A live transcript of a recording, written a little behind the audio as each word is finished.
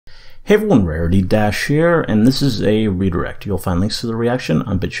Hey everyone, Rarity Dash here, and this is a redirect. You'll find links to the reaction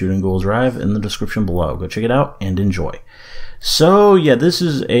on BitChute and Google Drive in the description below. Go check it out and enjoy. So yeah, this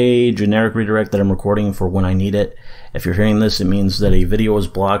is a generic redirect that I'm recording for when I need it. If you're hearing this, it means that a video was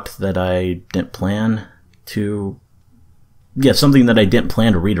blocked that I didn't plan to... Yeah, something that I didn't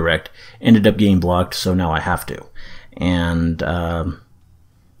plan to redirect ended up getting blocked, so now I have to. And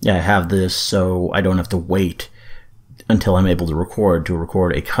yeah, I have this so I don't have to wait until I'm able to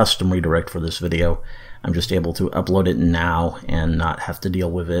record a custom redirect for this video. I'm just able to upload it now and not have to deal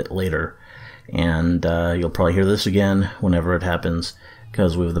with it later. And you'll probably hear this again whenever it happens,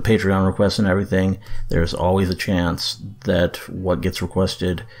 because with the Patreon requests and everything, there's always a chance that what gets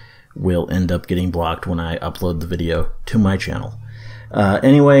requested will end up getting blocked when I upload the video to my channel.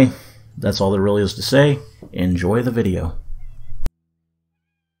 Anyway, that's all there really is to say. Enjoy the video.